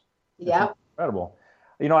lives. Yeah, incredible.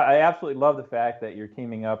 I absolutely love the fact that you're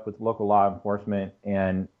teaming up with local law enforcement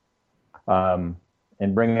and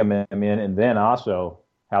bringing them in, and then also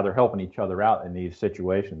how they're helping each other out in these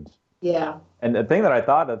situations. Yeah. And the thing that I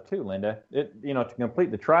thought of too, Linda, to complete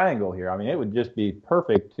the triangle here, it would just be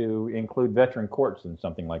perfect to include veteran courts in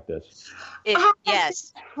something like this.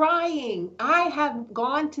 Yes. I have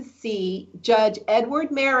gone to see Judge Edward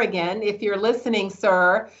Merrigan, if you're listening,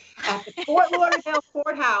 sir, at the Fort Lauderdale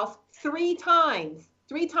Courthouse 3 times.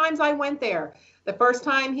 3 times I went there. The first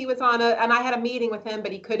time he was and I had a meeting with him,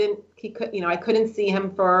 but I couldn't see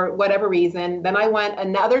him for whatever reason. Then I went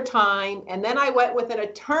another time, and then I went with an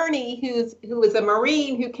attorney who was a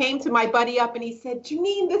Marine who came to my Buddy Up, and he said,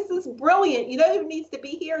 Janine, this is brilliant. You know who needs to be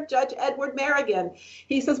here? Judge Edward Merrigan.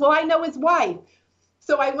 He says, well, I know his wife.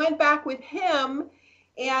 So I went back with him,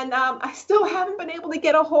 and I still haven't been able to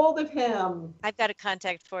get a hold of him. I've got a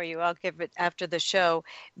contact for you. I'll give it after the show.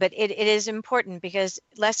 But it is important because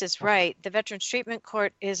Les is right. The Veterans Treatment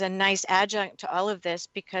Court is a nice adjunct to all of this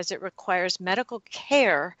because it requires medical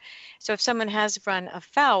care. So if someone has run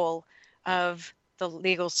afoul of the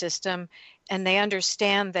legal system and they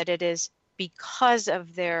understand that it is because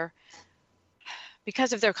of their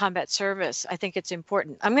combat service, I think it's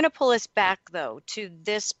important. I'm going to pull us back, though, to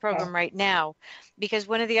this program right now, because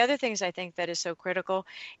one of the other things I think that is so critical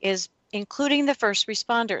is including the first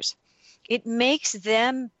responders. It makes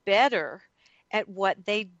them better at what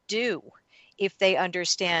they do if they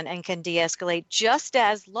understand and can de-escalate, just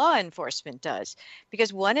as law enforcement does,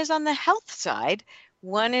 because one is on the health side,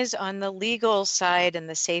 one is on the legal side and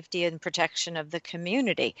the safety and protection of the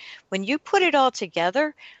community. When you put it all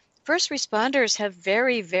together, first responders have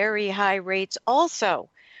very, very high rates also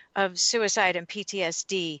of suicide and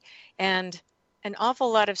PTSD and an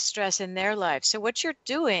awful lot of stress in their lives. So what you're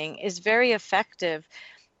doing is very effective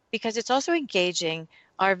because it's also engaging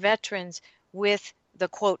our veterans with the,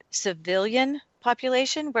 quote, civilian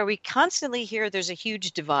population, where we constantly hear there's a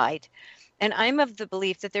huge divide. And I'm of the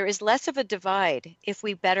belief that there is less of a divide if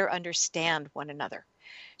we better understand one another.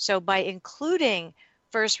 So by including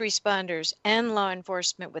first responders and law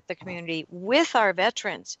enforcement with the community, with our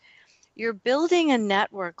veterans, you're building a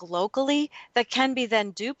network locally that can be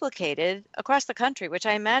then duplicated across the country, which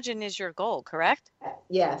I imagine is your goal, correct?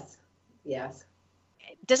 Yes.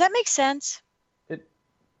 Does that make sense? Yes,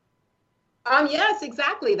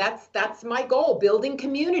 exactly. That's my goal, building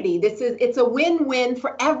community. It's a win-win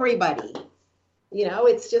for everybody.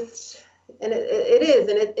 It's just, and it is,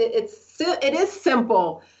 and it is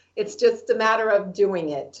simple. It's just a matter of doing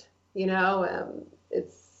it, It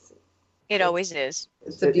always is.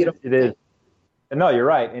 It's a beautiful thing. It is. And no, you're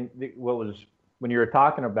right. And when you were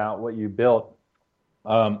talking about what you built,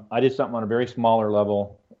 I did something on a very smaller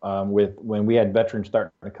level when we had veterans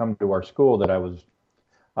starting to come to our school that I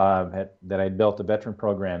built a veteran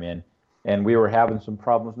program in. And we were having some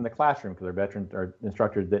problems in the classroom because our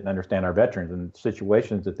instructors didn't understand our veterans and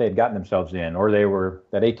situations that they had gotten themselves in, or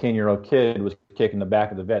that 18-year-old kid was kicking the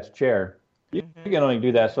back of the vet's chair. You can only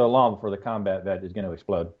do that so long before the combat vet is going to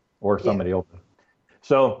explode or somebody older.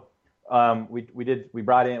 So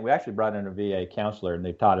we actually brought in a VA counselor, and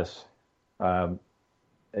they taught us the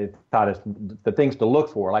things to look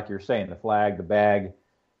for, like you're saying, the flag, the bag,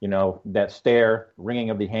 that stare, wringing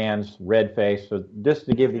of the hands, red face. So just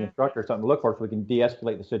to give the instructor something to look for, so we can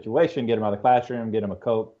de-escalate the situation, get them out of the classroom, get them a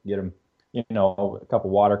Coke, get them, a cup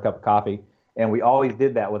of water, a cup of coffee. And we always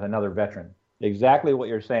did that with another veteran. Exactly what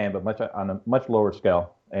you're saying, but on a much lower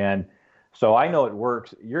scale. And so I know it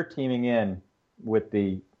works. You're teaming in with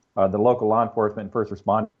the local law enforcement and first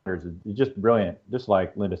responders is just brilliant. Just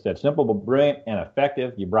like Linda said, simple but brilliant and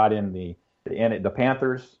effective. You brought in the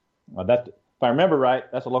Panthers. If I remember right,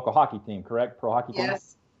 that's a local hockey team, correct? Pro hockey team?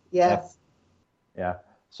 Yes. Yeah.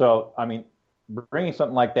 So, I mean, bringing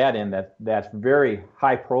something like that in that's very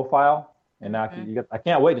high profile. And now I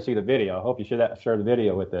can't wait to see the video. I hope you share the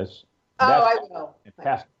video with us. I will.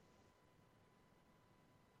 Fantastic.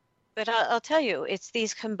 But I'll tell you, it's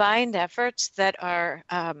these combined efforts that are,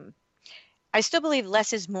 I still believe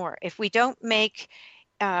less is more. If we don't make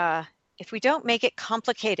it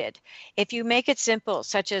complicated, if you make it simple,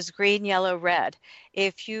 such as green, yellow, red,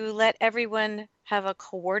 if you let everyone have a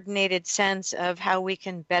coordinated sense of how we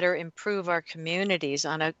can better improve our communities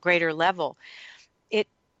on a greater level,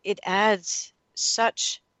 it adds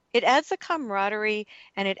the camaraderie,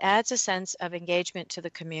 and it adds a sense of engagement to the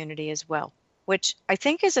community as well, which I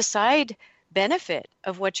think is a side benefit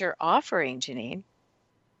of what you're offering, Janine.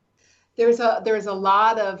 There's a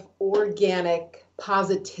lot of organic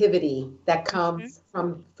positivity that comes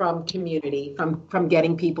from community, from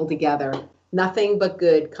getting people together. Nothing but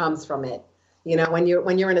good comes from it. When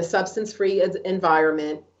you're in a substance-free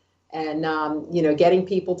environment, and getting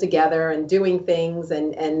people together and doing things,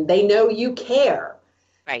 and they know you care.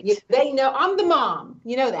 Right. They know I'm the mom.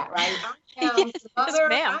 You know that, right? Yes,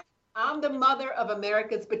 ma'am. I'm the mother of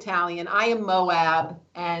America's Battalion. I am Moab,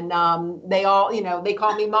 and they all, they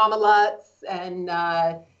call me Mama Lutz, and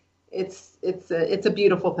it's a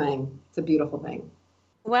beautiful thing. It's a beautiful thing.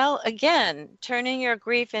 Well, again, turning your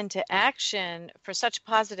grief into action for such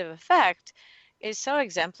positive effect is so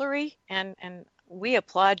exemplary, and we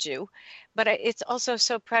applaud you, but it's also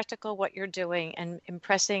so practical what you're doing and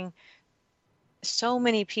impressing so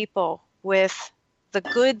many people with the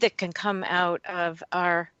good that can come out of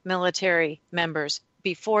our military members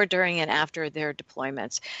before, during, and after their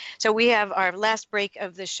deployments. So we have our last break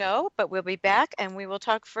of the show, but we'll be back and we will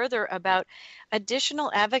talk further about additional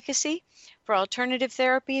advocacy for alternative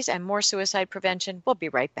therapies and more suicide prevention. We'll be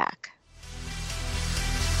right back.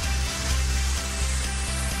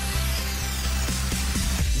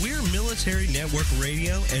 We're Military Network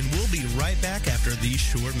Radio, and we'll be right back after these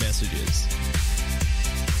short messages.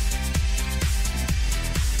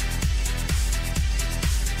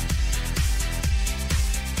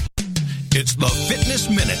 It's the Fitness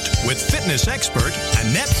Minute with fitness expert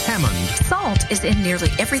Annette Hammond. Salt is in nearly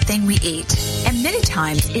everything we eat, and many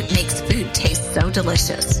times it makes food taste so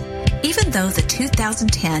delicious. Even though the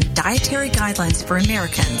 2010 Dietary Guidelines for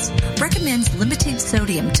Americans recommends limiting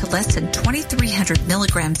sodium to less than 2,300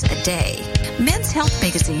 milligrams a day, Men's Health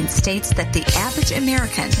magazine states that the average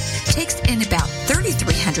American takes in about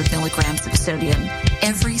 3,300 milligrams of sodium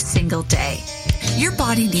every single day. Your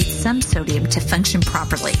body needs some sodium to function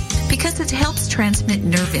properly because it helps transmit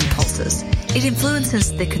nerve impulses. It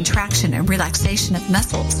influences the contraction and relaxation of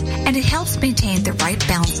muscles, and it helps maintain the right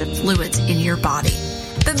balance of fluids in your body.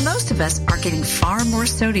 But most of us are getting far more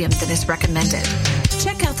sodium than is recommended.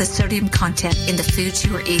 Check out the sodium content in the foods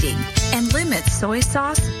you are eating and limit soy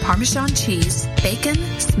sauce, Parmesan cheese, bacon,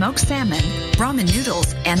 smoked salmon, ramen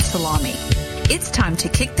noodles, and salami. It's time to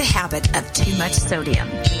kick the habit of too much sodium.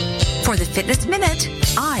 For the Fitness Minute,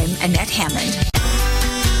 I'm Annette Hammond.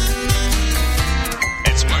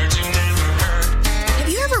 Have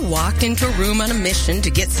you ever walked into a room on a mission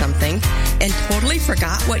to get something and totally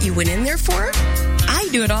forgot what you went in there for? I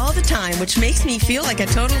do it all the time, which makes me feel like a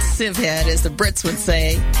total civ head, as the Brits would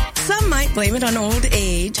say. Some might blame it on old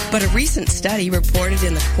age, but a recent study reported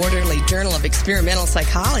in the Quarterly Journal of Experimental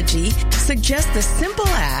Psychology suggests the simple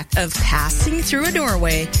act of passing through a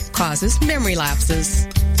doorway causes memory lapses.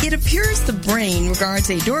 It appears the brain regards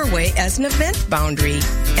a doorway as an event boundary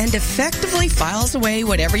and effectively files away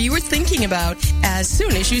whatever you were thinking about as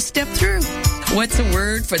soon as you step through. What's a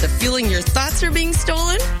word for the feeling your thoughts are being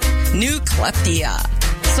stolen? Nucleptia.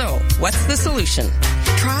 So, what's the solution?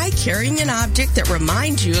 Try carrying an object that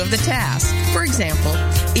reminds you of the task. For example,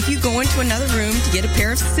 if you go into another room to get a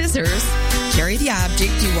pair of scissors, carry the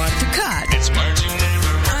object you want to cut.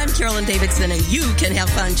 I'm Carolyn Davidson, and you can have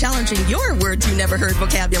fun challenging your words you never heard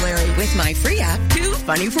vocabulary with my free app, Too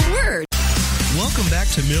Funny for Words. Welcome back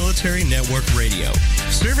to Military Network Radio,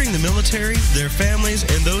 serving the military, their families,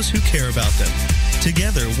 and those who care about them.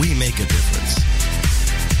 Together, we make a difference.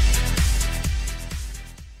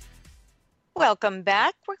 Welcome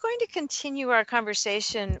back. We're going to continue our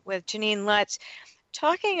conversation with Janine Lutz,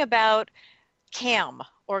 talking about CAM,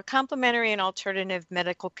 or complementary and alternative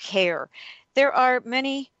medical care. There are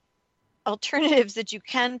many alternatives that you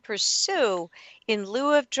can pursue in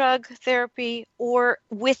lieu of drug therapy or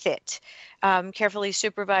with it, carefully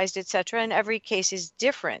supervised, etc. And every case is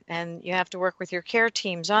different, and you have to work with your care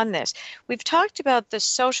teams on this. We've talked about the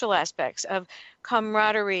social aspects of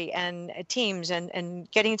camaraderie and teams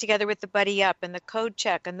and getting together with the buddy up and the code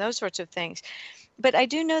check and those sorts of things. But I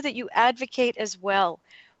do know that you advocate as well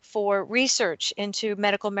for research into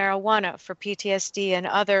medical marijuana for PTSD and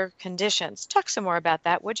other conditions. Talk some more about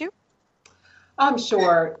that, would you? I'm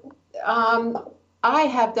sure. I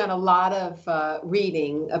have done a lot of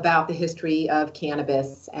reading about the history of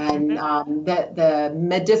cannabis and the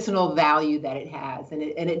medicinal value that it has. And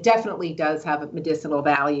it definitely does have a medicinal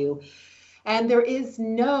value. And there is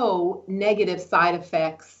no negative side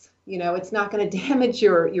effects. You know, it's not going to damage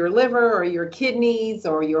your liver or your kidneys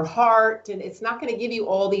or your heart, and it's not going to give you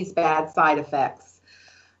all these bad side effects.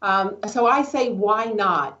 So I say, why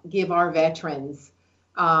not give our veterans,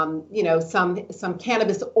 some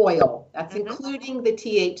cannabis oil that's including the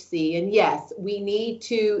THC? And yes, they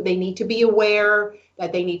need to be aware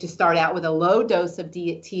that they need to start out with a low dose of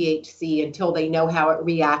THC until they know how it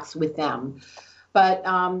reacts with them. But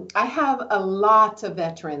I have a lot of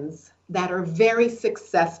veterans that are very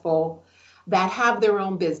successful, that have their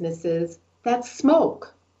own businesses, that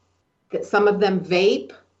smoke. That some of them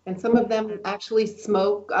vape, and some of them actually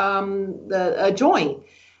smoke a joint.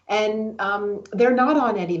 And they're not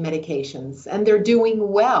on any medications, and they're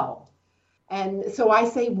doing well. And so I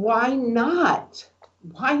say, why not?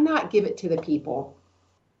 Why not give it to the people?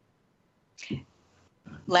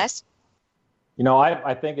 Les? You know,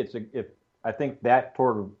 I think I think that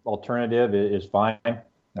sort of alternative is fine.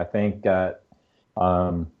 I think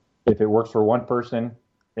if it works for one person,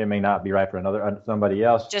 it may not be right for somebody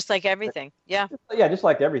else. Just like everything, yeah. Yeah, just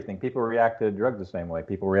like everything. People react to drugs the same way.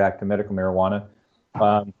 People react to medical marijuana.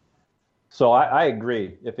 So I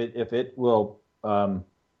agree. If it will calm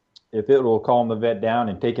the vet down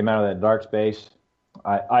and take him out of that dark space,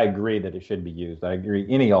 I agree that it should be used. I agree.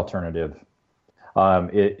 Any alternative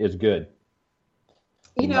is good.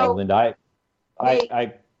 You know, Linda,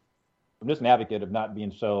 I'm just an advocate of not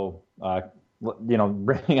being so,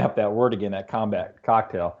 bringing up that word again, that combat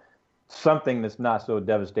cocktail, something that's not so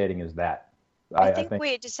devastating as that. I think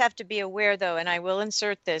we just have to be aware, though, and I will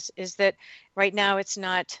insert this, is that right now it's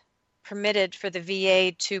not permitted for the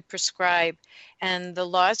VA to prescribe, and the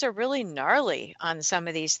laws are really gnarly on some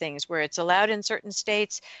of these things where it's allowed in certain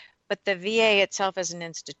states, but the VA itself as an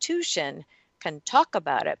institution can talk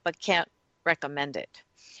about it but can't recommend it.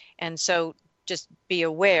 And so just be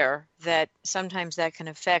aware that sometimes that can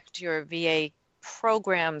affect your VA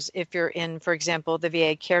programs if you're in, for example, the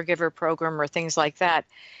VA caregiver program or things like that.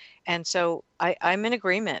 And so I'm in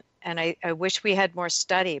agreement, and I wish we had more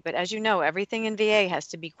study. But as you know, everything in VA has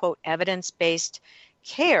to be, quote, evidence-based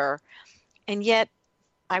care. And yet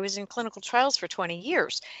I was in clinical trials for 20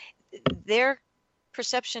 years. Their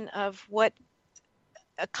perception of what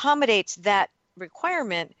accommodates that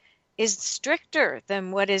requirement is stricter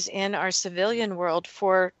than what is in our civilian world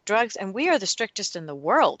for drugs. And we are the strictest in the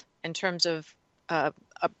world in terms of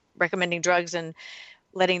recommending drugs and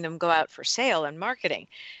letting them go out for sale and marketing.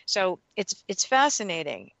 So it's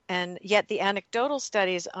fascinating. And yet the anecdotal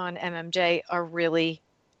studies on MMJ are really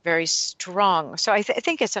very strong. So I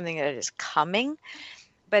think it's something that is coming,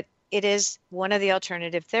 but it is one of the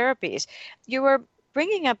alternative therapies. You were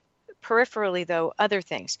bringing up peripherally, though, other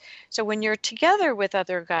things. So when you're together with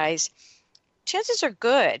other guys, chances are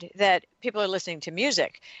good that people are listening to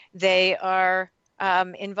music. They are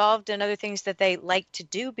involved in other things that they like to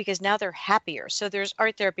do because now they're happier. So there's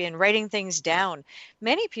art therapy and writing things down.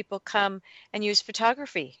 Many people come and use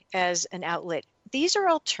photography as an outlet. These are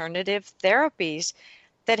alternative therapies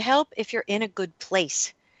that help if you're in a good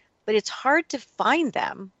place, but it's hard to find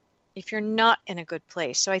them if you're not in a good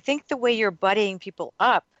place. So I think the way you're buddying people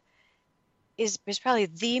up is probably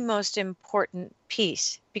the most important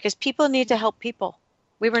piece, because people need to help people.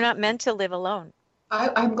 We were not meant to live alone.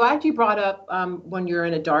 I'm glad you brought up when you're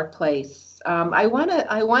in a dark place. I want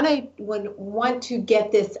to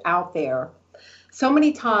get this out there. So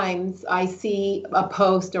many times I see a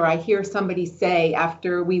post or I hear somebody say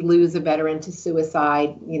after we lose a veteran to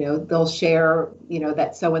suicide, they'll share,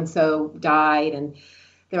 that so-and-so died, and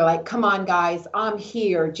they're like, come on, guys, I'm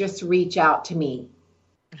here. Just reach out to me.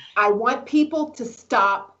 I want people to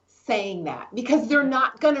stop saying that, because they're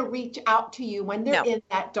not going to reach out to you when they're in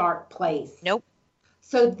that dark place. Nope.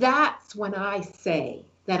 So that's when I say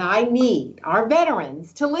that I need our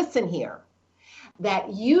veterans to listen here,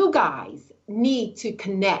 that you guys need to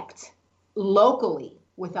connect locally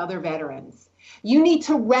with other veterans. You need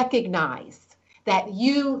to recognize that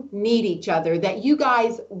you need each other, that you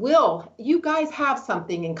guys have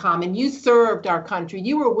something in common. You served our country.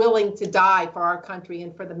 You were willing to die for our country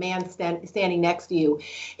and for the man standing next to you.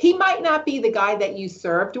 He might not be the guy that you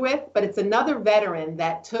served with, but it's another veteran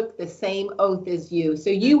that took the same oath as you. So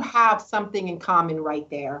you have something in common right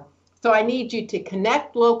there. So I need you to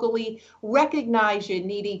connect locally, recognize you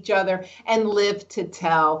need each other, and live to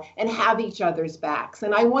tell, and have each other's backs.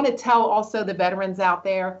 And I want to tell also the veterans out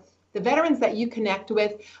there, the veterans that you connect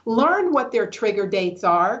with, learn what their trigger dates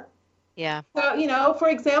are. Yeah. So, for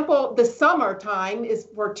example, the summertime is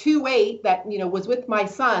for 2/8 that, was with my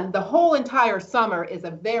son. The whole entire summer is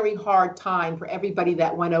a very hard time for everybody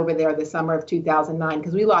that went over there the summer of 2009,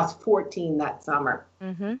 because we lost 14 that summer.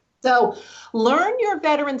 Mm-hmm. So learn your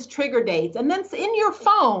veterans' trigger dates, and then in your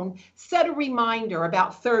phone, set a reminder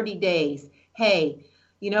about 30 days. Hey,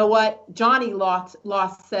 you know what? Johnny lost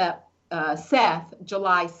Seth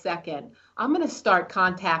July 2nd. I'm going to start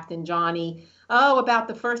contacting Johnny, about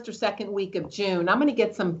the first or second week of June. I'm going to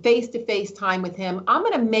get some face-to-face time with him. I'm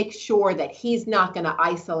going to make sure that he's not going to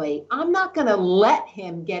isolate. I'm not going to let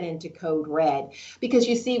him get into code red, because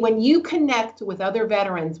you see, when you connect with other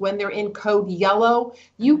veterans, when they're in code yellow,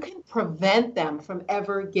 you can prevent them from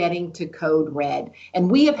ever getting to code red. And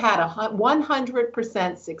we have had a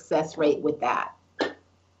 100% success rate with that.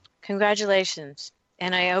 Congratulations.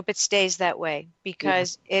 And I hope it stays that way,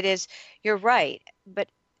 because it is, you're right, but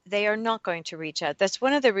they are not going to reach out. That's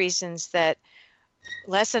one of the reasons that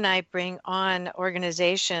Les and I bring on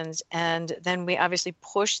organizations, and then we obviously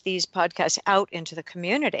push these podcasts out into the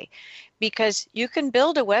community, because you can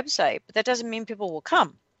build a website, but that doesn't mean people will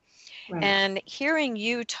come. Right. And hearing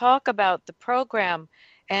you talk about the program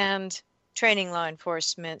and training law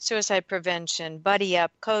enforcement, suicide prevention, buddy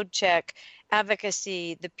up, code check,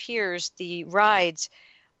 advocacy, the peers, the rides,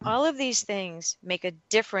 all of these things make a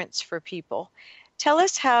difference for people. Tell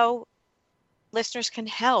us how listeners can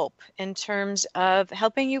help in terms of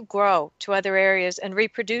helping you grow to other areas and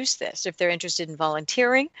reproduce this. If they're interested in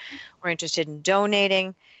volunteering or interested in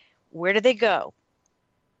donating, where do they go?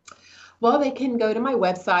 Well, they can go to my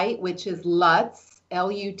website, which is Lutz,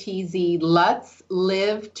 L-U-T-Z, Lutz,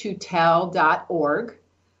 livetotell.org.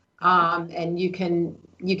 And you can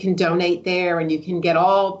donate there, and you can get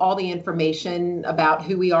all the information about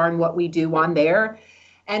who we are and what we do on there.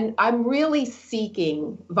 And I'm really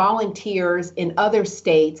seeking volunteers in other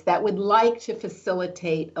states that would like to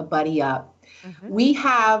facilitate a buddy up. Mm-hmm. We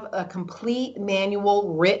have a complete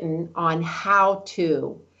manual written on how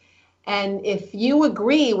to. And if you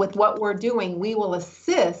agree with what we're doing, we will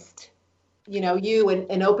assist, you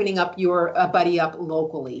in opening up your buddy up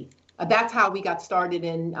locally. That's how we got started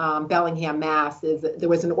in Bellingham, Mass. Is there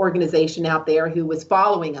was an organization out there who was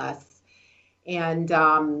following us, and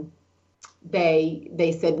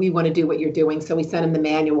they said, we want to do what you're doing. So we sent them the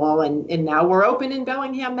manual, and now we're open in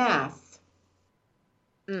Bellingham, Mass.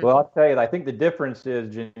 Well, I'll tell you, I think the difference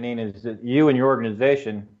is, Janine, is that you and your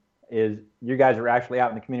organization you guys are actually out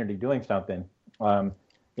in the community doing something.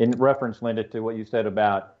 In reference, Linda, to what you said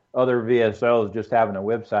about other VSOs just having a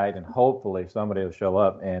website, and hopefully somebody will show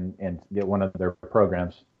up and get one of their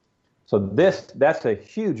programs. So that's a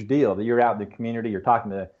huge deal that you're out in the community. You're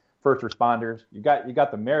talking to first responders. You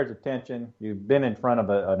got the mayor's attention. You've been in front of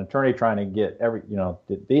an attorney trying to get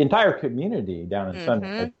the entire community down in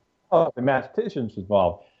Sunday. The Massachusetts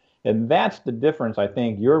involved, and that's the difference I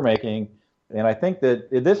think you're making. And I think that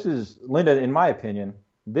this is, Linda, in my opinion,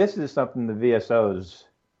 this is something the VSOs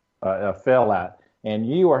fail at. And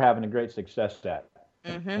you are having a great success at.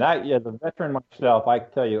 Mm-hmm. And as a veteran myself, I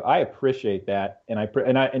tell you, I appreciate that.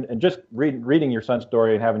 And just reading your son's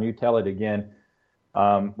story and having you tell it again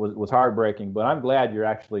was heartbreaking. But I'm glad you're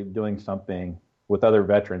actually doing something with other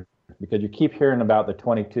veterans, because you keep hearing about the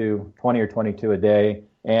 20 or 22 a day,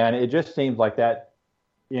 and it just seems like that.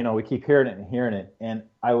 We keep hearing it, and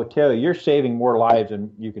I will tell you, you're saving more lives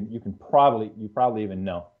than you probably even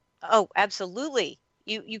know. Oh, absolutely.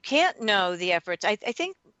 You can't know the efforts. I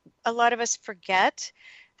think a lot of us forget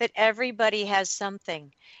that everybody has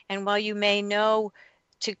something. And while you may know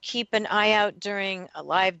to keep an eye out during a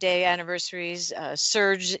Live Day anniversaries,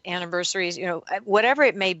 surge anniversaries, whatever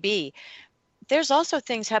it may be, there's also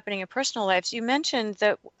things happening in personal lives. You mentioned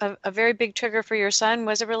that a very big trigger for your son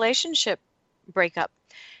was a relationship breakup.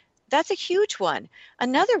 that's a huge one.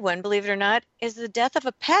 Another one, believe it or not, is the death of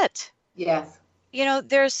a pet. Yes. You know,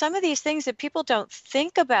 there are some of these things that people don't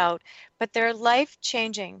think about, but they're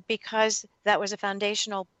life-changing because that was a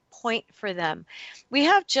foundational point for them. We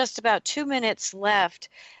have just about 2 minutes left.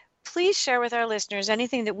 Please share with our listeners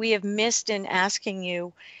anything that we have missed in asking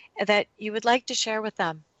you that you would like to share with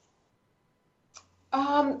them.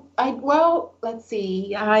 Well, let's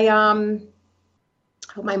see.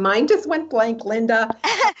 My mind just went blank, Linda.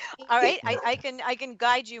 All right, I can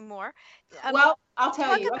guide you more. Well, I'll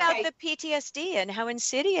tell you. Talk about the PTSD and how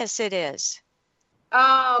insidious it is.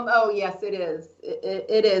 Oh yes, it is.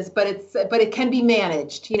 It is, but it can be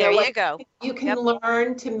managed. There you go. You can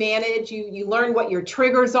learn to manage. You learn what your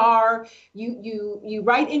triggers are. You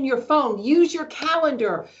write in your phone. Use your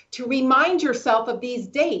calendar to remind yourself of these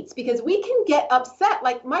dates, because we can get upset.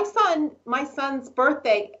 Like my son's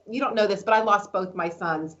birthday. You don't know this, but I lost both my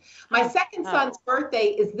sons. My second son's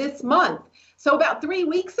birthday is this month. So about 3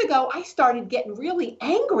 weeks ago, I started getting really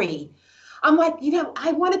angry. I'm like,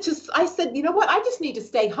 I said, you know what? I just need to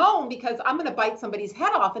stay home because I'm going to bite somebody's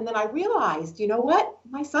head off. And then I realized, you know what?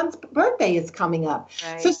 My son's birthday is coming up.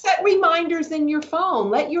 Right. So set reminders in your phone.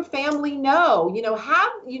 Let your family know, you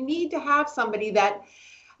need to have somebody that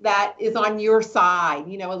is on your side,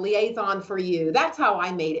 a liaison for you. That's how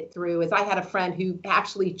I made it through. Is I had a friend who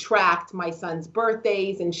actually tracked my son's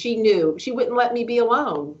birthdays, and she knew she wouldn't let me be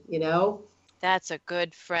alone, That's a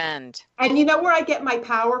good friend. And you know where I get my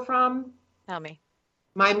power from? Tell me.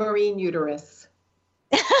 My marine uterus.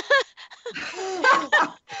 Now,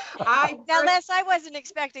 Les, I wasn't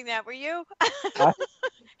expecting that. Were you?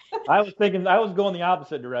 I was thinking, I was going the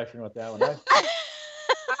opposite direction with that one.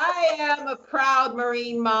 I am a proud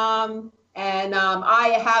Marine mom, and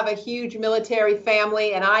I have a huge military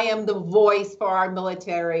family, and I am the voice for our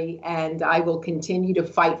military, and I will continue to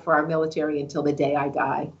fight for our military until the day I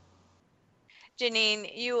die. Janine,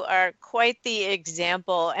 you are quite the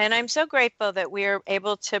example, and I'm so grateful that we are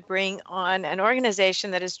able to bring on an organization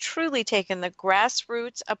that has truly taken the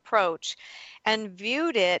grassroots approach and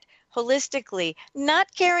viewed it holistically, not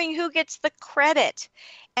caring who gets the credit,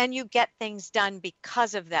 and you get things done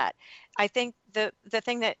because of that. I think the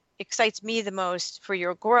thing that excites me the most for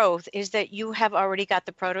your growth is that you have already got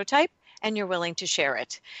the prototype and you're willing to share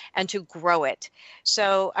it and to grow it.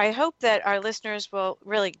 So I hope that our listeners will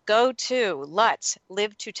really go to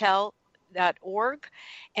lutzlivetotell.org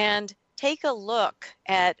and take a look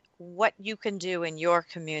at what you can do in your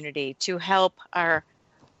community to help our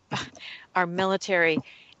military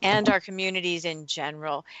and our communities in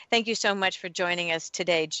general. Thank you so much for joining us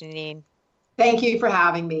today, Janine. Thank you for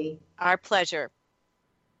having me. Our pleasure.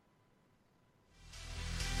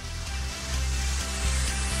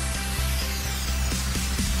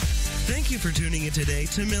 Thank you for tuning in today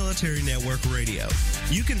to Military Network Radio.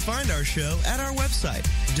 You can find our show at our website,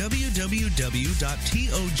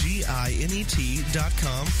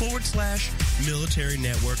 www.toginet.com/Military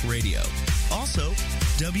Network Radio. Also,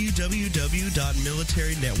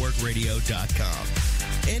 www.militarynetworkradio.com.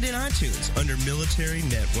 And in iTunes under Military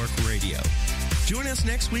Network Radio. Join us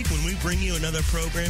next week when we bring you another program